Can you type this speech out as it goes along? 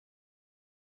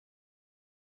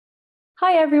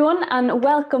Hi everyone, and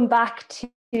welcome back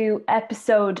to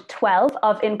episode 12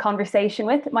 of In Conversation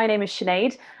With. My name is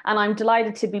Sinead, and I'm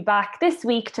delighted to be back this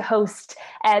week to host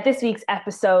this week's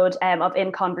episode of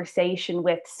In Conversation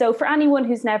With. So for anyone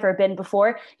who's never been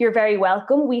before, you're very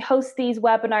welcome. We host these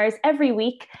webinars every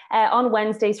week on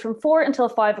Wednesdays from 4 until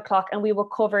 5 o'clock, and we will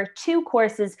cover two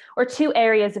courses or two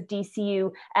areas of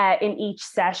DCU in each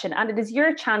session. And it is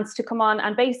your chance to come on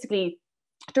and basically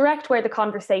direct where the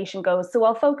conversation goes. So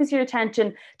I'll focus your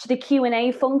attention to the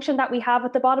Q&A function that we have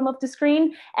at the bottom of the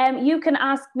screen. You can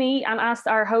ask me and ask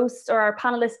our hosts or our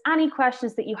panelists any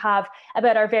questions that you have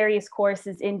about our various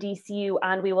courses in DCU,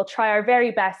 and we will try our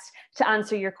very best to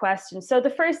answer your questions. So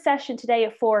the first session today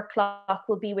at 4 o'clock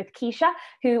will be with Keziah,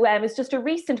 who is just a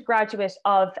recent graduate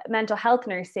of mental health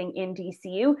nursing in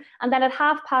DCU. And then at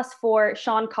 4:30,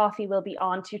 Sean Coffey will be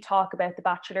on to talk about the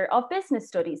Bachelor of Business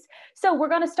Studies. So we're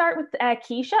going to start with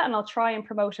Keziah, and I'll try and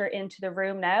promote her into the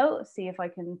room now. See if I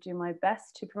can do my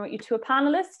best to promote you to a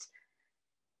panelist.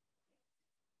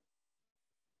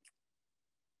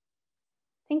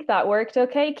 I think that worked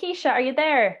okay. Keziah, are you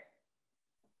there?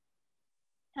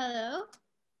 Hello.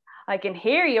 I can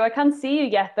hear you. I can't see you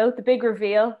yet though. The big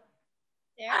reveal.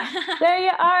 There. There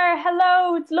you are.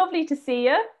 Hello. It's lovely to see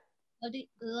you.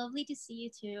 Lovely to see you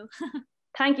too.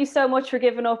 Thank you so much for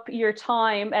giving up your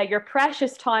time, your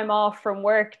precious time off from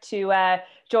work to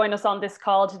join us on this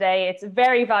call today. It's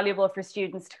very valuable for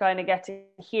students to kind of get to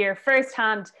hear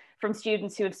firsthand from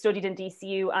students who have studied in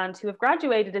DCU and who have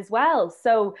graduated as well.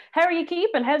 So how are you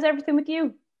keeping? How's everything with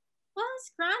you? Well,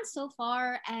 it's grand so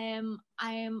far.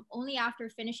 I'm only after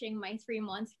finishing my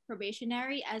 3-month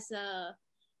probationary as a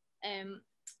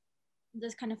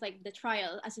this kind of like the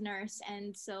trial as a nurse,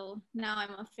 and so now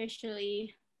I'm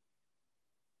officially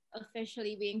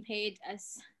being paid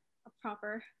as a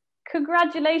proper.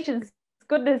 Congratulations.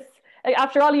 Goodness,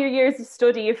 after all your years of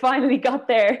study, you finally got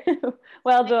there.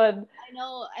 Well done. I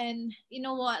know, and you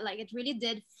know what, like it really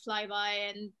did fly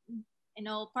by, and you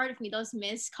know, part of me does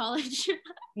miss college.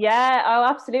 Yeah, oh,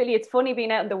 absolutely. It's funny being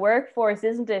out in the workforce,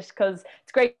 isn't it? Because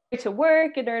it's great to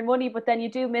work and earn money, but then you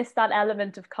do miss that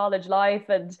element of college life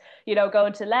and, you know,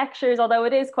 going to lectures, although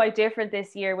it is quite different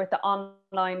this year with the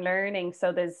online learning. So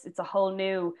it's a whole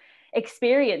new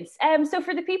experience. So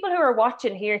for the people who are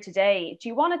watching here today, do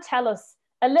you want to tell us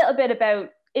a little bit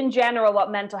about, in general,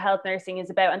 what mental health nursing is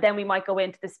about? And then we might go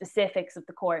into the specifics of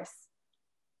the course.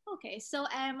 Okay, so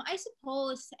I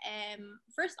suppose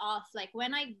first off, like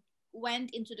when I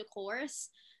went into the course,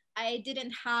 I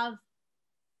didn't have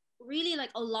really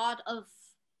like a lot of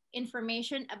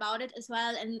information about it as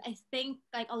well, and I think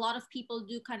like a lot of people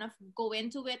do kind of go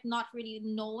into it not really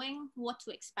knowing what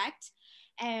to expect.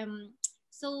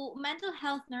 So mental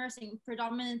health nursing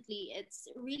predominantly, it's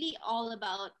really all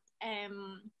about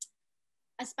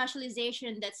a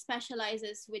specialization that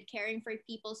specializes with caring for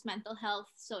people's mental health.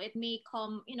 So it may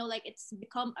come, you know, like it's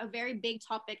become a very big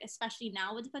topic, especially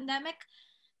now with the pandemic.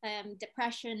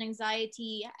 Depression,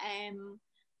 anxiety,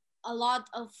 a lot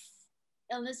of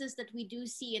illnesses that we do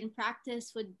see in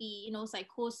practice would be, you know,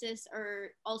 psychosis, or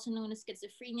also known as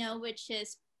schizophrenia, which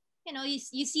is, you know,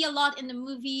 you see a lot in the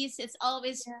movies. It's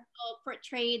always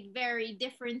portrayed very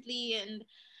differently and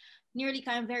nearly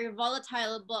kind of very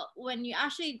volatile, but when you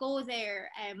actually go there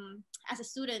as a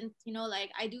student, you know, like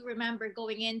I do remember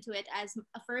going into it as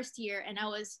a first year, and I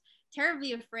was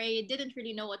terribly afraid, didn't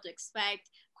really know what to expect.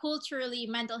 Culturally,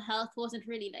 mental health wasn't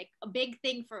really like a big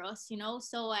thing for us, you know,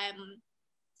 so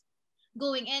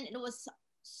going in, it was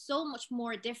so much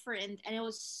more different, and it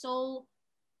was so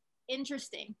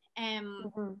interesting.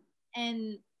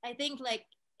 And I think like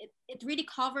it really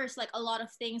covers like a lot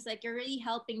of things. Like you're really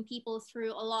helping people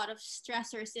through a lot of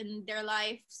stressors in their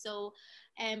life. So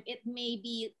it may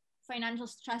be financial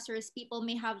stressors. People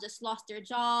may have just lost their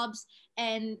jobs,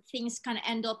 and things kind of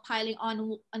end up piling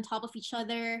on top of each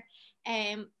other.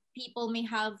 People may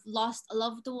have lost a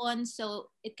loved one,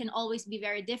 so it can always be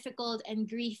very difficult, and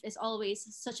grief is always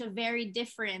such a very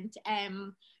different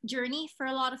journey for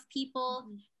a lot of people.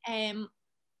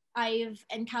 I've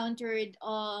encountered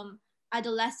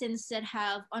adolescents that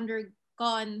have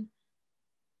undergone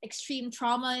extreme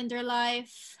trauma in their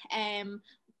life, a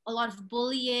lot of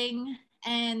bullying,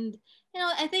 and you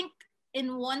know, I think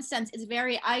in one sense it's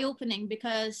very eye-opening,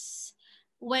 because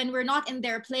when we're not in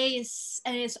their place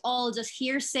and it's all just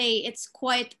hearsay, it's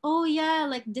quite, oh yeah,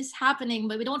 like this happening,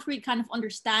 but we don't really kind of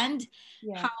understand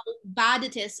how bad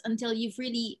it is until you've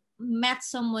really met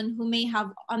someone who may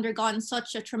have undergone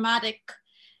such a traumatic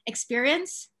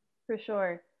experience. For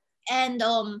sure. And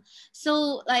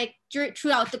so like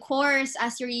throughout the course,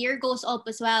 as your year goes up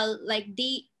as well, like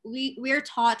we're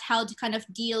taught how to kind of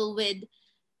deal with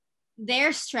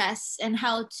their stress and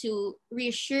how to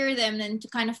reassure them and to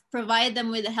kind of provide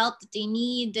them with the help that they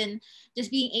need, and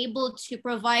just being able to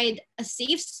provide a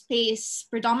safe space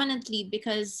predominantly,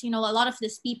 because you know a lot of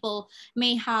these people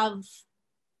may have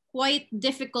quite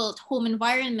difficult home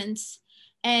environments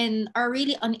and are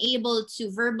really unable to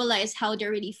verbalize how they're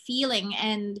really feeling.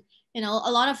 And you know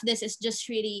a lot of this is just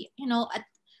really, you know,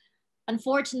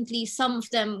 unfortunately some of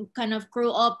them kind of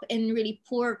grow up in really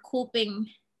poor coping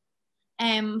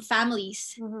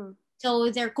families. Mm-hmm. So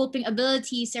their coping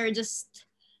abilities are just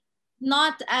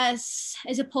not as,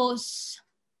 I suppose,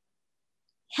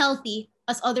 healthy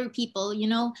as other people, you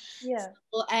know. Yeah.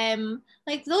 So,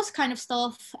 like those kind of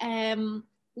stuff,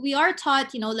 we are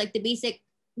taught, you know, like the basic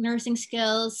nursing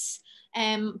skills.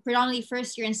 Predominantly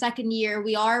first year and second year,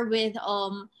 we are with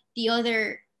the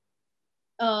other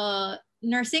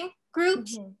nursing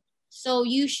groups. Mm-hmm. So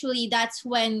usually that's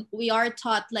when we are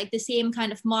taught like the same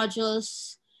kind of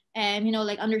modules. And you know,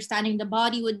 like understanding the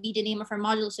body would be the name of our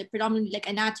modules. So predominantly like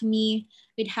anatomy,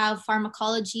 we'd have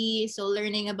pharmacology, so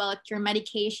learning about your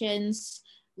medications,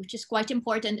 which is quite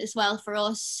important as well for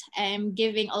us. And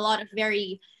giving a lot of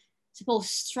very, suppose,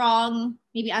 strong,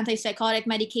 maybe antipsychotic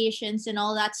medications and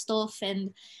all that stuff. And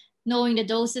knowing the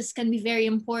doses can be very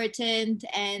important.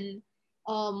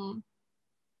 Um,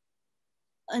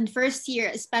 and first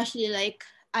year especially, like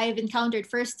I've encountered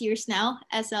first years now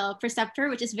as a preceptor,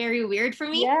 which is very weird for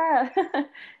me. Yeah.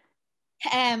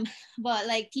 um but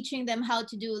like teaching them how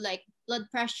to do like blood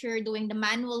pressure, doing the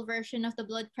manual version of the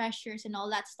blood pressures and all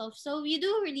that stuff. So you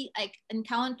do really like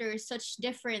encounter such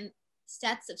different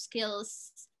sets of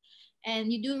skills,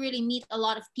 and you do really meet a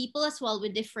lot of people as well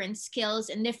with different skills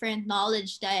and different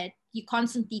knowledge that you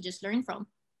constantly just learn from.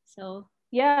 So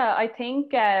Yeah, I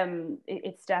think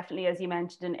it's definitely, as you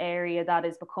mentioned, an area that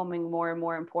is becoming more and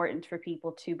more important for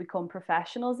people to become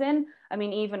professionals in. I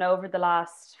mean, even over the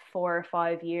last 4 or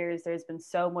 5 years, there's been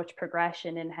so much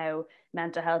progression in how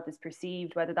mental health is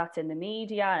perceived, whether that's in the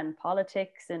media and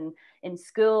politics and in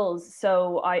schools.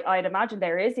 So I'd imagine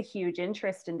there is a huge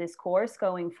interest in this course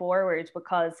going forward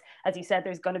because, as you said,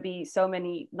 there's going to be so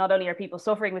many, not only are people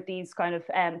suffering with these kind of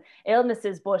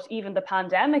illnesses, but even the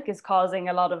pandemic is causing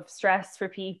a lot of stress for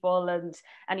people,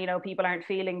 and you know, people aren't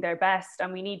feeling their best,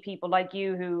 and we need people like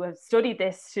you who have studied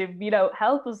this to, you know,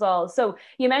 help us all. So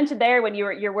you mentioned there when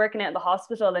you're working out in the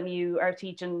hospital and you are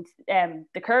teaching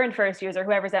the current first years or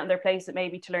whoever's out in their place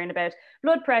maybe to learn about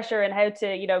blood pressure and how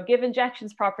to, you know, give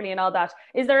injections properly and all that.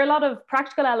 Is there a lot of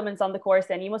practical elements on the course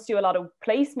then? You must do a lot of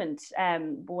placement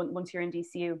once you're in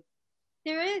DCU.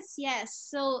 there is, yes.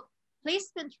 So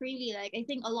placement really, like I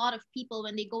think a lot of people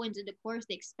when they go into the course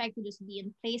they expect to just be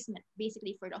in placement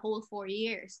basically for the whole 4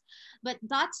 years. But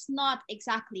that's not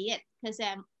exactly it, because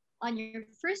on your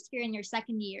first year and your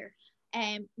second year,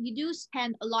 you do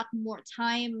spend a lot more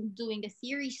time doing the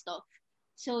theory stuff.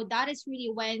 So that is really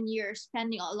when you're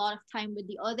spending a lot of time with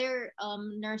the other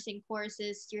nursing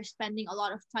courses. You're spending a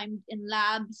lot of time in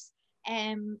labs,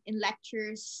 in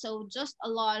lectures. So just a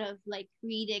lot of like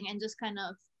reading and just kind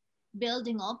of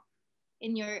building up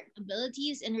in your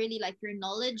abilities and really like your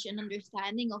knowledge and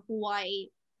understanding of why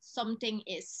something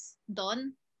is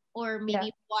done, or Yeah.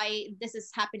 maybe why this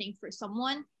is happening for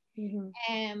someone. Mm-hmm.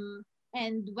 um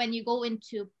and when you go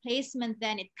into placement,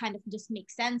 then it kind of just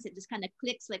makes sense. It just kind of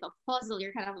clicks like a puzzle.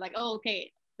 You're kind of like, oh, okay,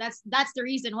 that's the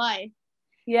reason why.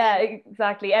 Yeah,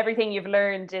 exactly. Everything you've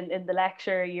learned in the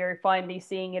lecture, you're finally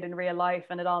seeing it in real life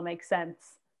and it all makes sense.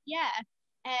 Yeah.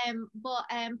 But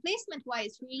placement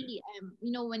wise, really,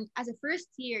 you know, when as a first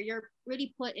year, you're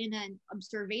really put in an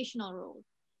observational role.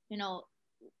 You know,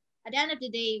 at the end of the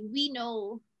day, we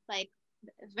know, like,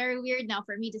 it's very weird now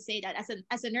for me to say that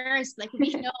as a nurse, like we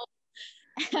know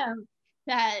um,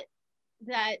 that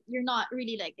you're not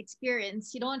really like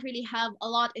experienced. You don't really have a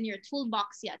lot in your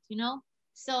toolbox yet, you know.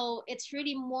 So it's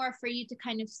really more for you to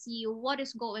kind of see what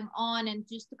is going on and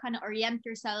just to kind of orient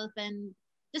yourself and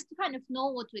just to kind of know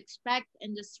what to expect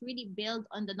and just really build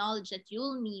on the knowledge that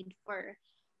you'll need for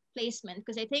placement.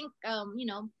 Because I think you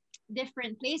know,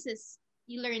 different places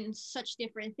you learn such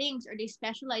different things or they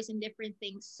specialize in different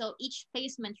things. So each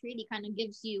placement really kind of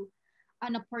gives you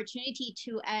an opportunity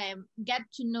to get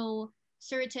to know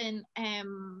certain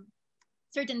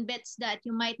certain bits that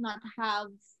you might not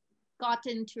have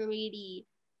gotten to really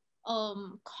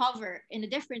cover in a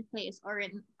different place or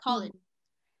in college.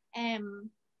 Um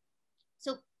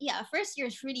so yeah, first year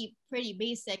is really pretty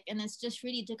basic, and it's just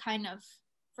really to kind of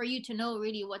for you to know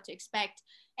really what to expect.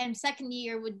 And second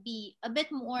year would be a bit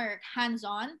more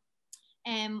hands-on.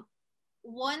 And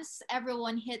once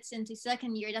everyone hits into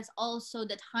second year, that's also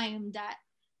the time that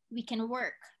we can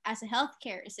work as a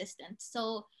healthcare assistant.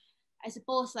 So I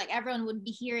suppose like everyone would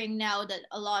be hearing now that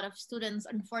a lot of students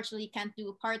unfortunately can't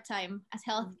do part-time as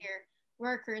healthcare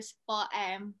workers. But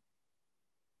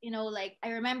like I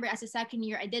remember as a second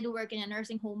year, I did work in a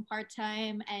nursing home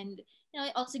part-time, and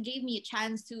it also gave me a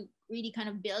chance to really kind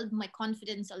of build my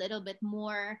confidence a little bit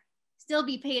more, still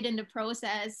be paid in the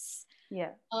process.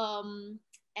 Yeah.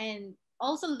 And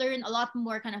also learn a lot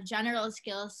more kind of general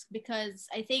skills, because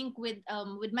I think with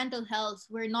mental health,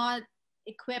 we're not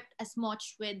equipped as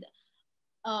much with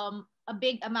a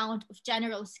big amount of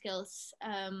general skills.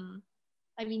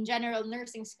 I mean, general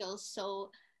nursing skills.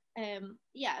 So,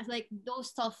 yeah, like those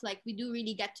stuff, like we do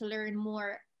really get to learn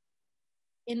more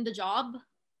in the job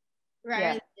Yeah.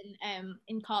 rather than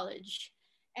in college.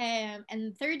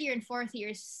 And third year and fourth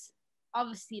years,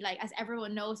 obviously, like as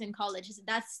everyone knows in college,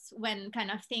 that's when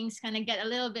kind of things kind of get a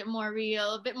little bit more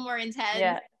real, a bit more intense.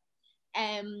 Yeah.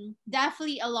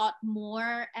 Definitely a lot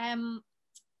more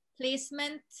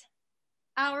placement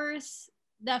hours,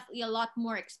 definitely a lot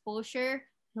more exposure.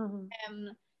 Mm-hmm.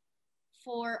 Um,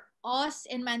 for us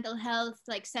in mental health,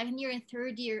 like second year and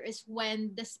third year is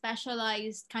when the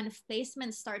specialized kind of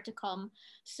placements start to come.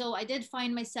 So I did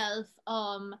find myself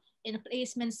in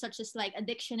placements such as like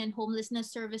addiction and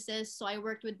homelessness services. So I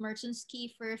worked with Merchants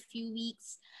Key for a few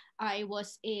weeks. I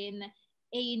was in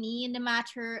A&E in the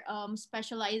matter,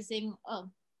 specializing.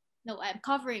 No, I'm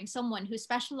covering someone who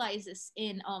specializes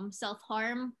in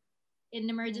self-harm in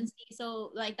emergency.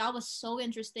 So like that was so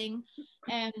interesting.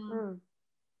 Mm.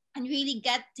 And really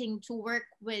getting to work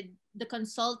with the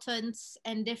consultants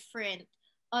and different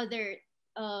other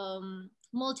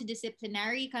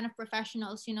multidisciplinary kind of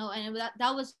professionals, and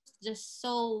that was just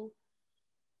so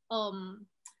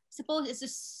suppose it's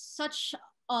just such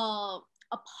a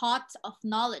pot of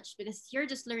knowledge, because you're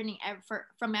just learning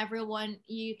from everyone.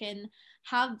 You can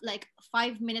have like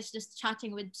 5 minutes just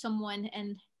chatting with someone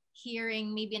and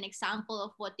hearing maybe an example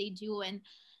of what they do, and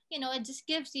it just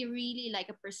gives you really like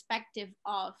a perspective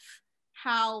of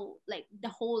how like the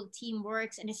whole team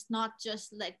works, and it's not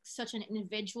just like such an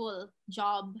individual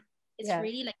job. It's Yeah.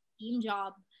 really like a team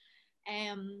job.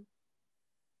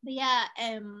 But yeah,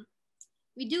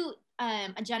 we do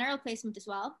a general placement as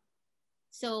well.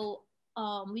 So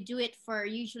we do it for,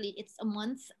 usually it's a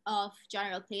month of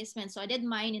general placement. So I did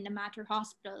mine in the Mater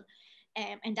Hospital,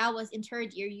 and that was in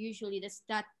third year. Usually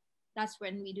that's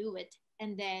when we do it,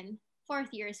 and then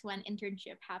fourth year is when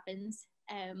internship happens.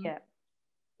 Yeah.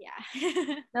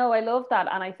 Yeah. No, I love that.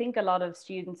 And I think a lot of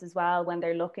students as well, when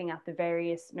they're looking at the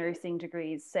various nursing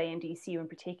degrees, say in DCU in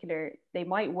particular, they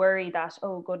might worry that,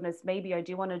 oh goodness, maybe I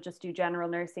do want to just do general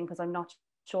nursing because I'm not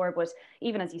sure. But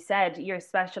even as you said, you're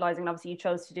specializing, and obviously you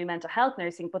chose to do mental health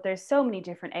nursing, but there's so many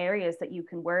different areas that you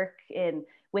can work in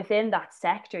within that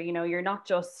sector. You're not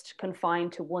just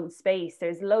confined to one space.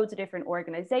 There's loads of different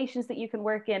organizations that you can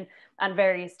work in, and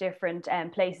various different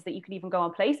places that you can even go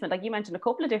on placement. Like you mentioned a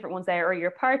couple of different ones there, or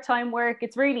your part-time work.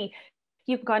 It's really,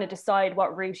 you can kind of decide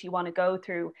what route you want to go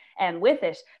through with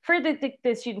it. For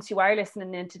the students who are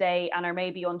listening in today and are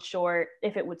maybe unsure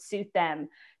if it would suit them,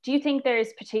 do you think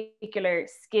there's particular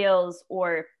skills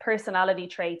or personality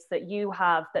traits that you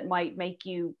have that might make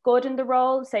you good in the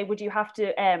role? Say, would you have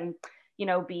to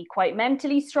be quite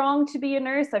mentally strong to be a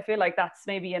nurse? I feel like that's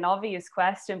maybe an obvious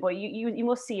question, but you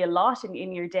must see a lot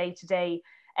in your day-to-day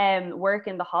work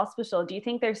in the hospital. Do you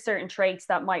think there's certain traits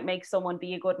that might make someone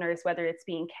be a good nurse, whether it's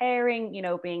being caring,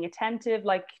 being attentive,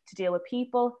 like to deal with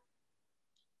people?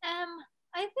 I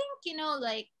think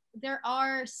like there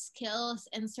are skills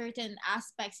and certain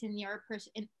aspects in your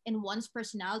in one's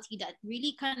personality that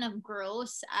really kind of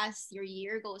grows as your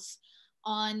year goes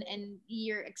on, and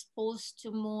you're exposed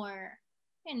to more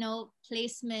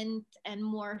placement and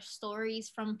more stories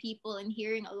from people and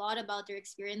hearing a lot about their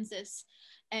experiences.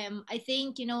 I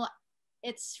think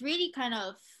it's really kind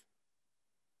of,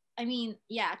 I mean,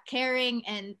 yeah, caring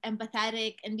and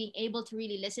empathetic, and being able to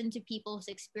really listen to people's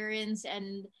experience,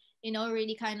 and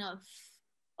really kind of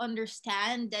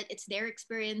understand that it's their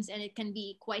experience and it can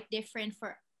be quite different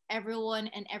for everyone,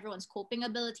 and everyone's coping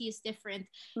ability is different,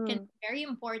 can Mm. be very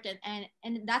important.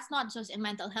 And that's not just in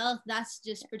mental health, that's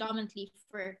just predominantly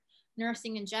for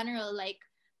nursing in general. Like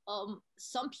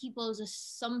some people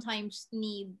just sometimes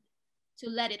need to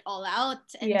let it all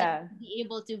out and just Yeah. be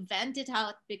able to vent it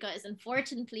out, because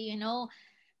unfortunately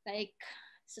like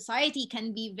society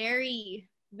can be very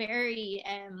very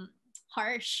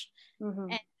harsh,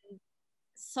 Mm-hmm. and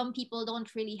some people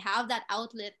don't really have that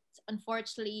outlet,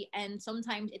 unfortunately, and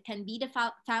sometimes it can be the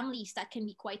families that can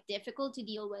be quite difficult to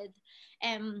deal with.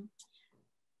 um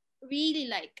Really,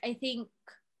 like I think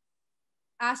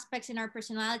aspects in our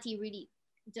personality really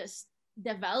just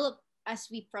develop as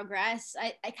we progress,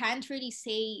 I can't really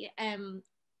say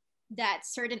that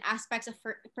certain aspects of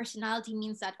personality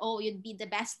means that, oh, you'd be the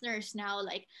best nurse now,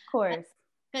 like, Of course.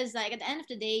 because like at the end of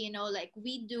the day, you know, like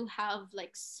we do have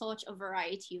like such a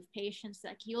variety of patients.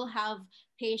 Like you'll have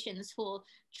patients who'll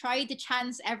try to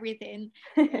chance everything.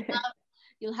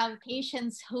 You'll have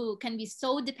patients who can be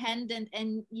so dependent,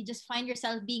 and you just find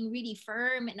yourself being really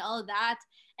firm and all that.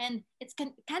 And it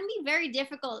can be very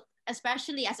difficult,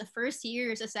 especially as a first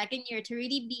year, as a second year, to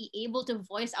really be able to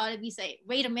voice out and be say,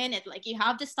 wait a minute, like you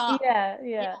have to stop, Yeah, you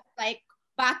yeah. know, like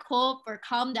back up or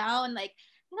calm down, like,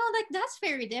 you know, like that's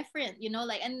very different, you know,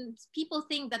 like, and people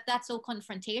think that that's so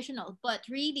confrontational, but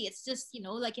really it's just, you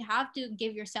know, like you have to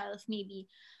give yourself maybe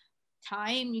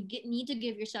time. Need to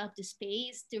give yourself the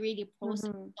space to really process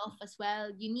Mm-hmm. stuff as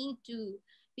well. You need to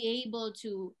be able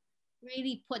to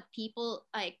really put people,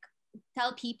 like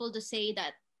tell people to say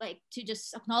that, like to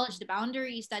just acknowledge the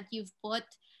boundaries that you've put.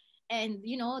 And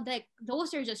you know, like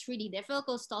those are just really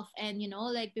difficult stuff. And you know,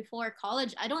 like before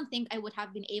college, I don't think I would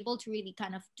have been able to really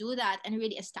kind of do that and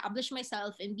really establish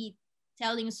myself and be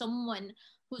telling someone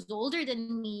who's older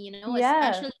than me, you know,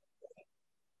 Yeah. especially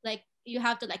like you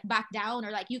have to like back down,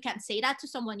 or like you can't say that to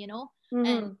someone, you know. And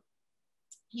Mm-hmm.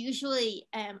 usually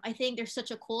I think there's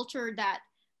such a culture that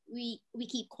we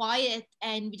keep quiet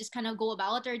and we just kind of go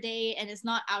about our day and it's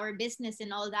not our business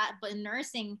and all that. But in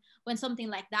nursing, when something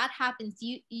like that happens,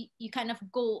 you kind of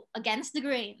go against the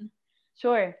grain.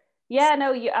 Sure. Yeah,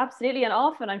 no, you absolutely. And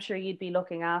often I'm sure you'd be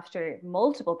looking after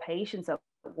multiple patients at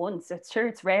once. It's sure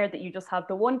it's rare that you just have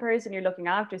the one person you're looking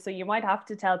after. So you might have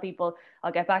to tell people,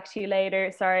 I'll get back to you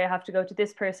later. Sorry, I have to go to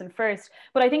this person first.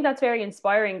 But I think that's very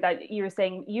inspiring that you were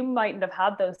saying you mightn't have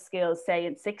had those skills, say,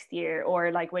 in sixth year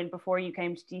or like when before you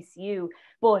came to DCU,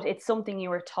 but it's something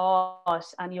you were taught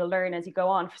and you'll learn as you go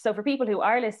on. So for people who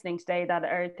are listening today that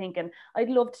are thinking, I'd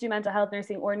love to do mental health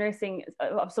nursing or nursing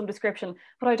of some description,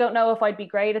 but I don't know if I'd be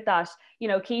great at that. You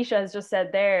know, Keisha has just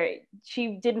said there,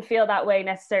 she didn't feel that way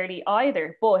necessarily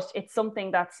either, but it's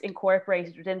something that's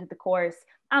incorporated into the course.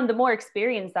 And the more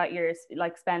experience that you're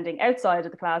like spending outside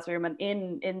of the classroom and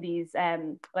in these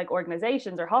like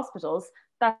organizations or hospitals,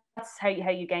 that's how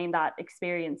you gain that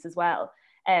experience as well.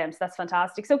 So that's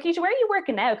fantastic. So Keisha, where are you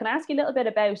working now? Can I ask you a little bit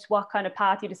about what kind of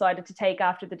path you decided to take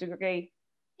after the degree?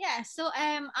 Yeah, so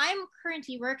I'm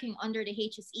currently working under the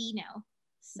HSE now.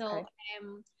 So Okay.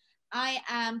 I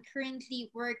am currently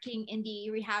working in the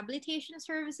rehabilitation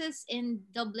services in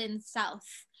Dublin South.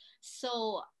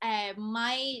 So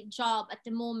my job at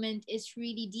the moment is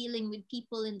really dealing with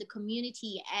people in the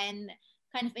community and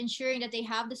kind of ensuring that they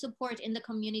have the support in the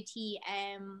community,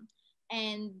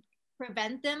 and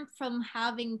prevent them from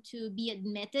having to be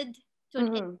admitted to an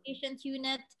Mm-hmm. inpatient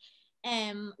unit,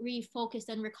 really focused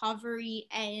on recovery,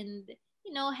 and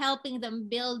you know, helping them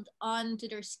build on to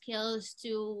their skills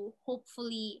to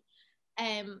hopefully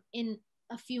in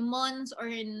a few months, or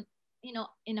in, you know,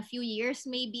 in a few years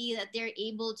maybe, that they're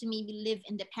able to maybe live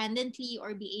independently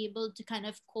or be able to kind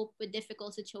of cope with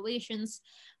difficult situations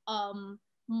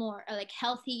more like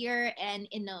healthier and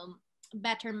in a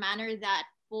better manner that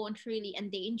won't really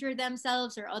endanger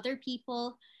themselves or other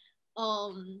people,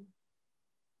 um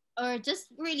or just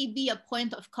really be a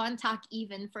point of contact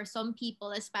even for some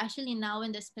people, especially now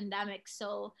in this pandemic.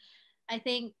 So I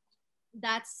think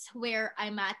that's where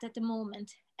I'm at the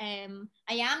moment. I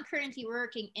am currently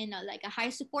working in a like a high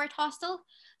support hostel.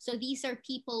 So these are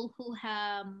people who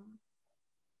have,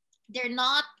 they're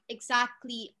not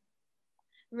exactly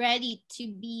ready to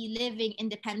be living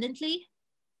independently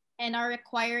and are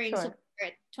requiring Sure.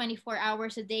 support 24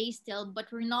 hours a day still, but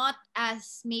we're not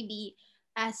as maybe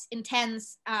as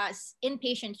intense as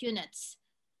inpatient units.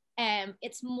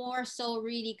 It's more so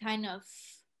really kind of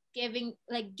giving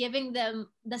them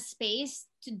the space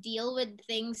to deal with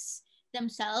things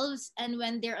themselves, and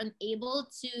when they're unable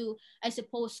to, I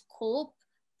suppose, cope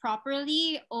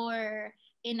properly or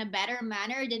in a better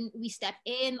manner, then we step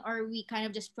in, or we kind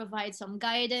of just provide some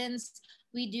guidance.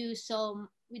 We do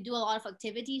a lot of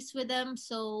activities with them.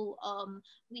 So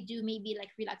we do maybe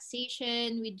like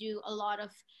relaxation, we do a lot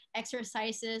of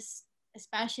exercises,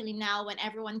 especially now when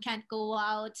everyone can't go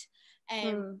out,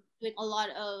 and Mm. doing a lot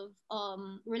of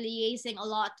liaising a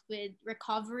lot with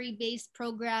recovery based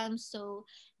programs. So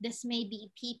this may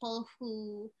be people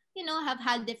who, you know, have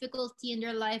had difficulty in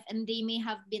their life, and they may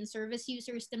have been service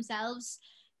users themselves,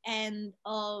 and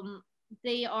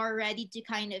they are ready to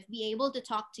kind of be able to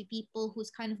talk to people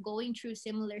who's kind of going through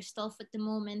similar stuff at the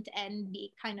moment, and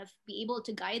be able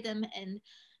to guide them, and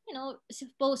you know,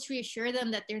 suppose reassure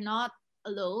them that they're not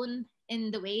alone in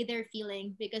the way they're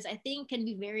feeling, because I think can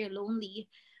be very lonely,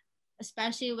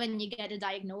 especially when you get a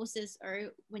diagnosis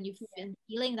or when you've been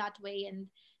feeling that way and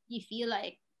you feel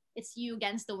like it's you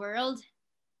against the world.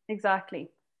 Exactly.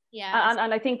 Yes.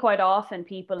 And I think quite often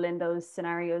people in those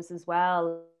scenarios as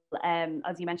well,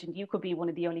 as you mentioned, you could be one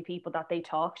of the only people that they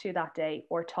talk to that day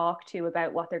or talk to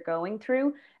about what they're going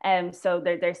through. So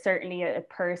there's certainly a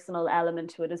personal element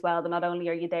to it as well. That not only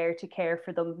are you there to care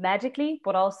for them medically,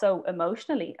 but also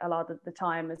emotionally a lot of the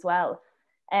time as well.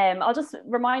 I'll just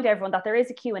remind everyone that there is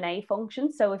a Q&A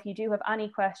function. So if you do have any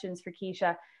questions for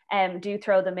Keisha, do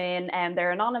throw them in.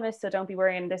 They're anonymous, so don't be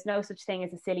worrying. There's no such thing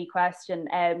as a silly question.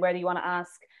 Whether you want to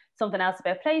ask something else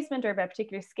about placement or about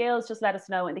particular skills, just let us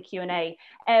know in the Q&A.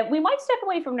 We might step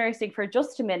away from nursing for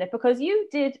just a minute because you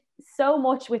did so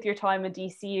much with your time in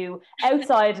DCU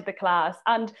outside of the class,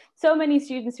 and so many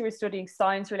students who are studying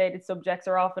science related subjects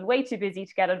are often way too busy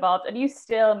to get involved, and you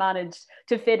still managed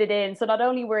to fit it in. So not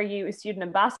only were you a student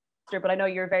ambassador, but I know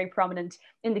you're very prominent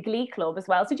in the Glee Club as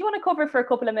well. So do you want to cover for a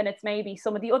couple of minutes maybe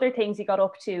some of the other things you got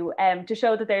up to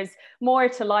show that there's more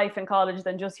to life in college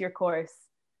than just your course?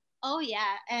 Oh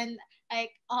yeah, and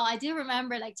like I do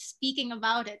remember like speaking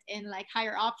about it in like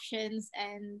higher options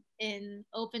and in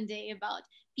open day about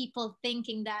people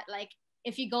thinking that like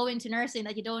if you go into nursing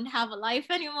that you don't have a life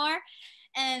anymore,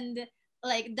 and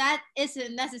like that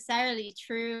isn't necessarily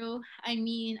true. I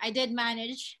mean, I did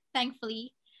manage,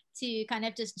 thankfully, to kind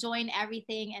of just join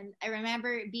everything. And I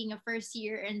remember being a first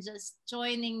year and just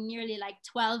joining nearly like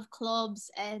 12 clubs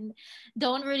and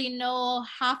don't really know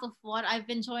half of what I've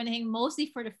been joining, mostly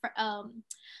for the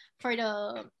free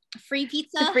The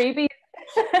pizza. freebie.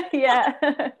 Yeah.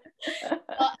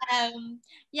 But,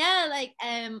 yeah, like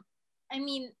I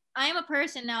mean, I'm a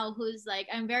person now who's like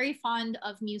I'm very fond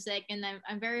of music and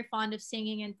I'm very fond of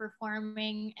singing and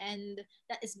performing, and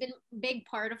that has been a big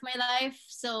part of my life.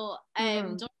 So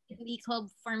Mm. joining the Glee Club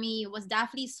for me was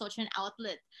definitely such an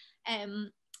outlet.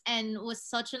 Um and was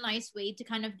such a nice way to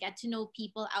kind of get to know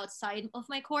people outside of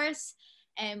my course.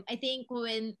 I think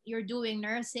when you're doing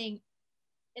nursing,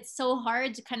 it's so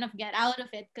hard to kind of get out of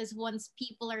it because once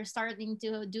people are starting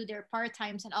to do their part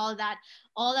times and all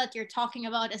that you're talking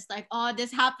about is like, oh,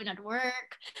 this happened at work,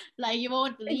 like you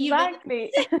won't believe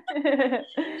Exactly. it.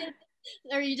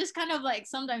 Or you just kind of like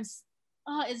sometimes,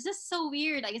 oh, it's just so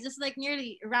weird, like it's just like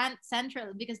nearly rant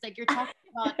central because like you're talking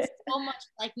about so much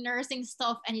like nursing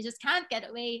stuff and you just can't get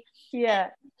away. And Yeah.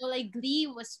 so like Glee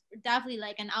was definitely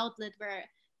like an outlet where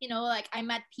like I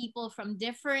met people from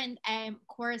different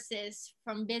courses,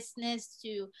 from business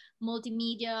to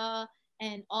multimedia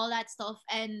and all that stuff.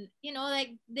 And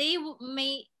like they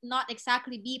may not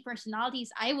exactly be personalities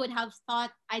I would have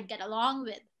thought I'd get along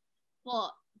with,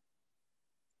 but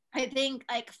I think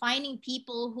like finding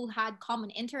people who had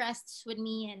common interests with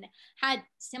me and had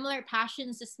similar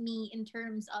passions as me in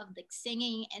terms of like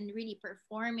singing and really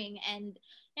performing, and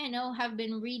have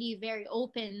been really very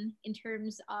open in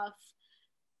terms of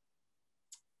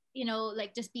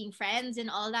like just being friends and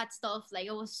all that stuff. Like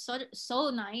it was so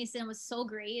nice and it was so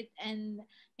great. And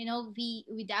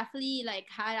we definitely like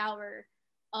had our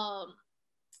um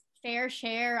fair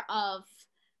share of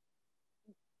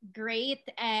great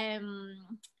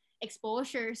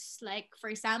exposures. Like for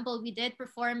example, we did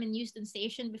perform in Houston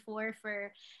Station before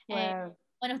for Wow.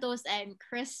 one of those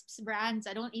crisps brands.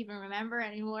 I don't even remember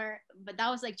anymore, but that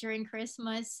was like during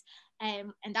Christmas.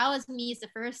 And that was me as the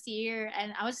first year,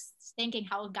 and I was thinking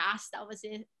how gassed that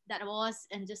was,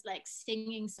 and just like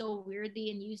singing so weirdly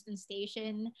in Houston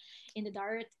Station in the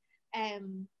dark.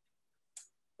 Um,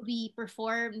 we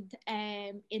performed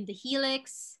in the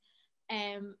Helix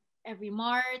um, every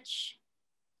March.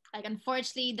 Like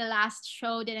unfortunately the last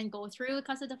show didn't go through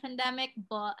because of the pandemic,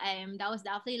 but that was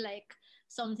definitely like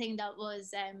something that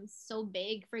was so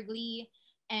big for Glee.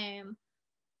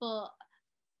 But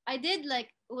I did, like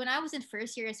when I was in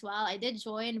first year as well, I did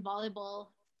join volleyball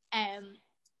um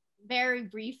very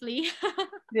briefly.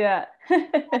 Yeah.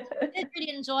 I did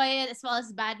really enjoy it, as well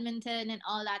as badminton and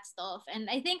all that stuff. And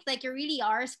I think like you really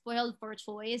are spoiled for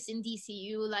choice in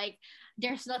DCU. Like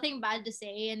there's nothing bad to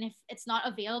say, and if it's not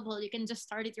available, you can just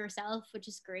start it yourself, which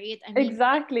is great. I mean,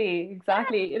 Exactly.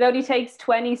 It only takes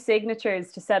 20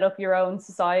 signatures to set up your own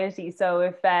society. So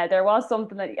if there was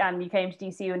something that, and you came to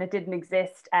DCU and it didn't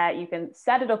exist, you can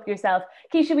set it up yourself.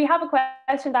 Keisha, we have a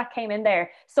question that came in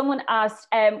there. Someone asked,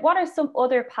 what are some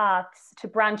other paths to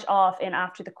branch off in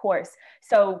after the course?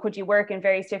 So could you work in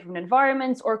various different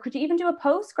environments, or could you even do a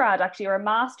postgrad actually, or a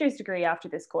master's degree after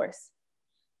this course?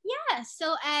 yeah.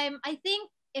 So I think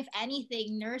if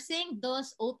anything, nursing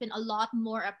does open a lot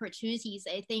more opportunities,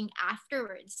 I think,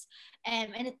 afterwards. And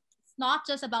it's not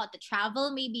just about the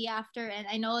travel maybe after, and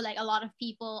I know like a lot of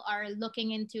people are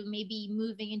looking into maybe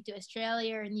moving into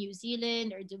Australia or New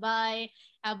Zealand or Dubai,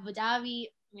 Abu Dhabi,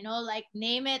 you know, like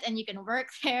name it, and you can work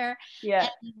there. Yeah.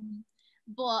 And,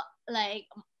 but like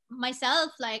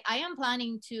myself, like I am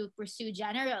planning to pursue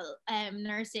general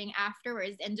nursing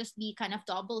afterwards and just be kind of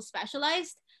double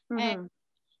specialized. Mm-hmm.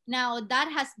 Now that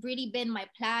has really been my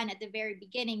plan at the very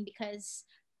beginning, because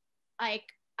like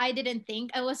I didn't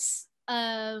think I was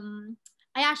I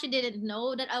actually didn't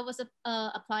know that I was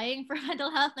applying for mental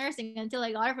health nursing until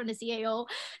I got it from the CAO.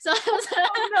 So I was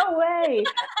Oh, no way.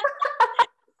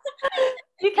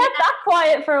 You yeah, kept that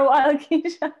quiet for a while,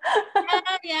 Keisha.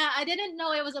 yeah, I didn't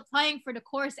know I was applying for the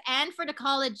course and for the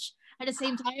college at the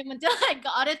same time until I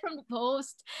got it from the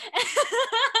post.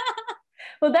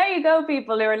 Well, there you go,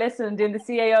 people who are listening doing the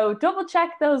CAO. Double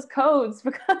check those codes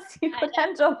because you could Yeah.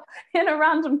 end up in a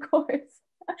random course.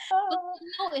 But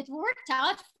no, it worked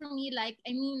out for me. Like,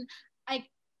 I mean, I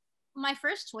my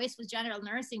first choice was general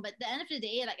nursing, but at the end of the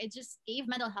day, like I just gave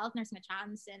mental health nursing a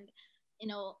chance, and you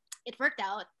know, it worked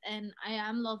out, and I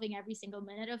am loving every single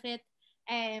minute of it.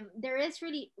 There is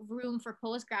really room for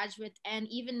postgraduate, and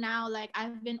even now, like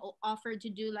I've been offered to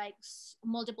do like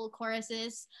multiple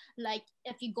courses. Like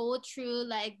if you go through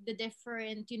like the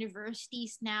different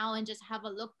universities now and just have a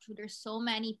look through, there's so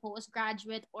many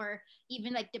postgraduate or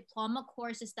even like diploma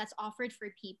courses that's offered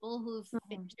for people who've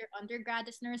finished their undergrad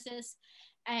as nurses.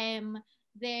 um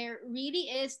there really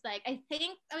is, like I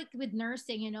think like with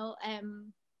nursing, you know,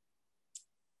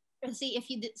 let's say if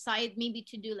you decide maybe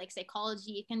to do like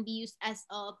psychology, it can be used as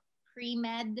a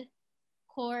pre-med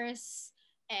course.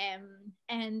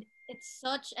 And it's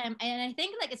such and I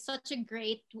think like it's such a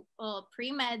great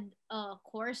pre-med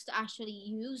course to actually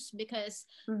use, because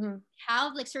you Mm-hmm.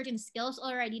 have like certain skills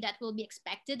already that will be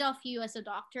expected of you as a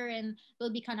doctor and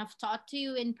will be kind of taught to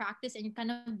you in practice, and you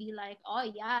kind of be like,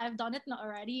 oh yeah, I've done it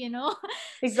already, you know.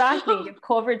 Exactly. So You've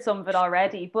covered some of it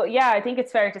already. But yeah, I think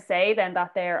it's fair to say then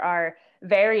that there are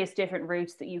various different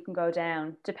routes that you can go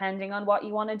down depending on what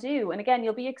you want to do. And again,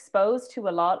 you'll be exposed to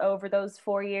a lot over those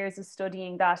 4 years of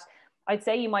studying that I'd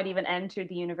say you might even enter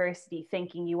the university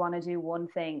thinking you want to do one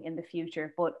thing in the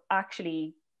future, but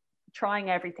actually trying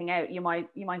everything out, you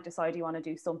might decide you want to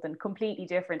do something completely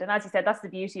different. And as you said, that's the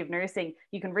beauty of nursing.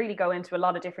 You can really go into a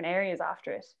lot of different areas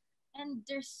after it. and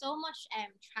there's so much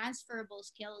transferable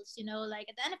skills, you know, like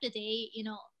at the end of the day, you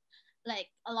know, like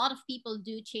a lot of people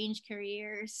do change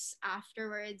careers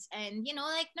afterwards, and you know,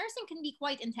 like nursing can be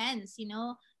quite intense, you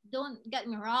know, don't get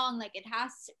me wrong, like it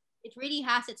really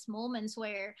has its moments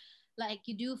where like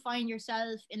you do find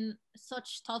yourself in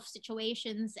such tough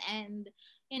situations, and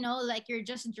you know, like you're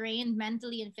just drained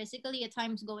mentally and physically at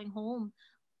times going home.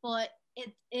 But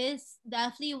it is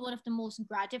definitely one of the most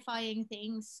gratifying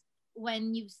things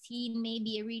when you've seen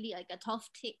maybe a really like a tough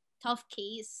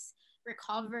case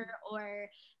recover, or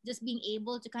just being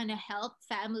able to kind of help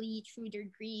family through their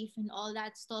grief and all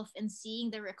that stuff and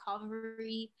seeing the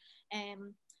recovery.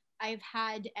 um I've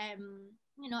had a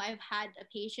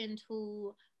patient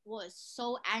who was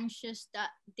so anxious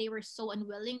that they were so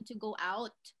unwilling to go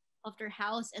out of their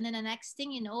house, and then the next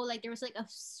thing you know, like there was like a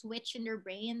switch in their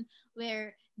brain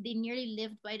where they nearly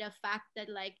lived by the fact that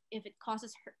like if it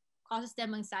causes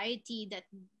them anxiety, that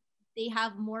they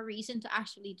have more reason to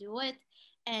actually do it.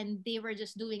 And they were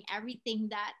just doing everything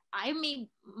that I may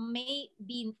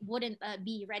be wouldn't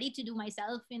be ready to do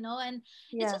myself, you know. And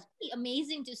it's Yeah. just really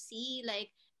amazing to see,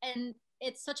 like, and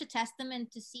it's such a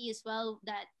testament to see as well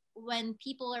that when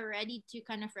people are ready to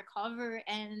kind of recover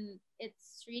and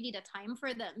it's really the time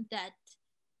for them, that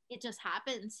it just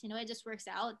happens, you know, it just works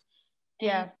out. And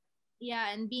Yeah.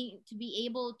 yeah, and being to be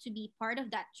able to be part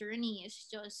of that journey is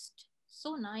just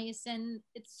so nice, and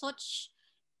it's such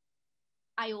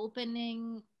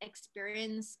eye-opening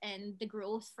experience, and the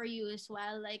growth for you as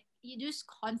well. Like you just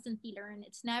constantly learn.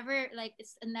 It's never like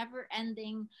it's a never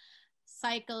ending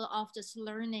cycle of just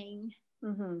learning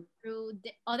Mm-hmm. through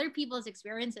the other people's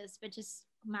experiences, which is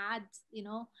mad, you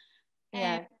know. And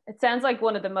Yeah, it sounds like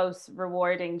one of the most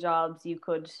rewarding jobs you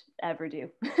could ever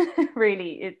do.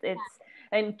 Really, it's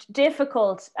and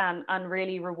difficult and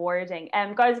really rewarding.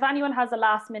 Guys, if anyone has a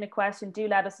last minute question, do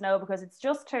let us know because it's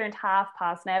just turned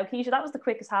past now. Keisha, that was the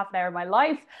quickest half an hour of my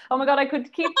life. Oh my God, I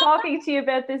could keep talking to you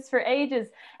about this for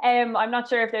ages. I'm not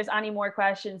sure if there's any more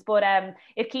questions, but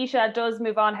if Keisha does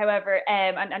move on, however,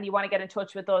 and you want to get in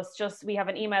touch with us, just we have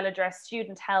an email address,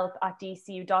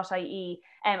 studenthelp@dcu.ie,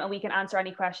 and we can answer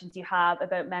any questions you have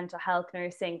about mental health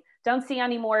nursing. Don't see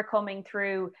any more coming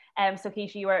through. So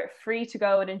Keisha, you are free to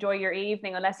go and enjoy your evening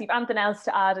unless you've anything else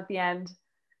to add at the end.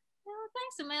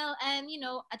 thanks, Emil. And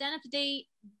at the end of the day,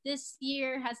 this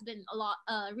year has been a lot,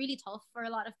 really tough for a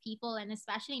lot of people, and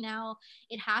especially now,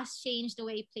 it has changed the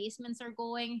way placements are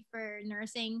going for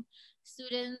nursing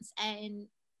students, and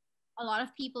a lot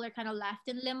of people are kind of left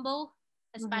in limbo,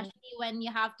 especially when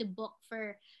you have to book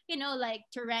for, like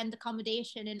to rent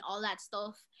accommodation and all that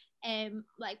stuff. And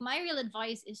like my real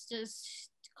advice is just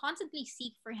to constantly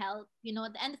seek for help.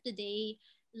 At the end of the day,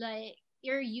 like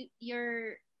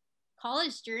your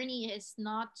college journey is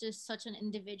not just such an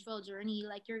individual journey.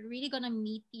 Like you're really gonna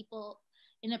meet people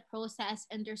in a process,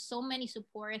 and there's so many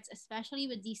supports, especially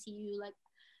with DCU.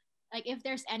 Like if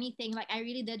there's anything, like I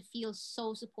really did feel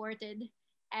so supported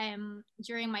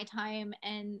during my time,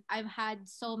 and I've had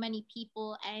so many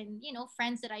people and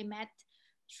friends that I met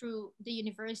through the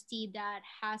university that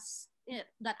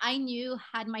I knew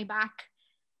had my back.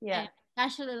 Yeah. And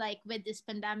especially like with this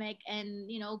pandemic, and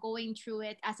going through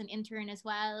it as an intern as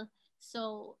well.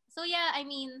 So yeah, I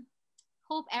mean,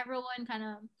 hope everyone kind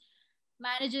of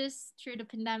manages through the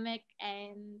pandemic,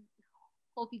 and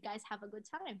hope you guys have a good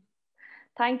time.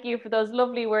 Thank you for those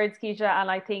lovely words, Keisha.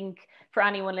 And I think for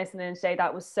anyone listening today,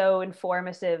 that was so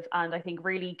informative, and I think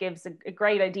really gives a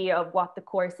great idea of what the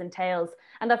course entails.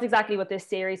 And that's exactly what this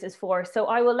series is for. So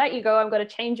I will let you go. I'm going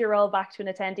to change your role back to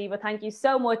an attendee, but thank you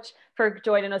so much for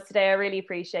joining us today. I really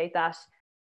appreciate that.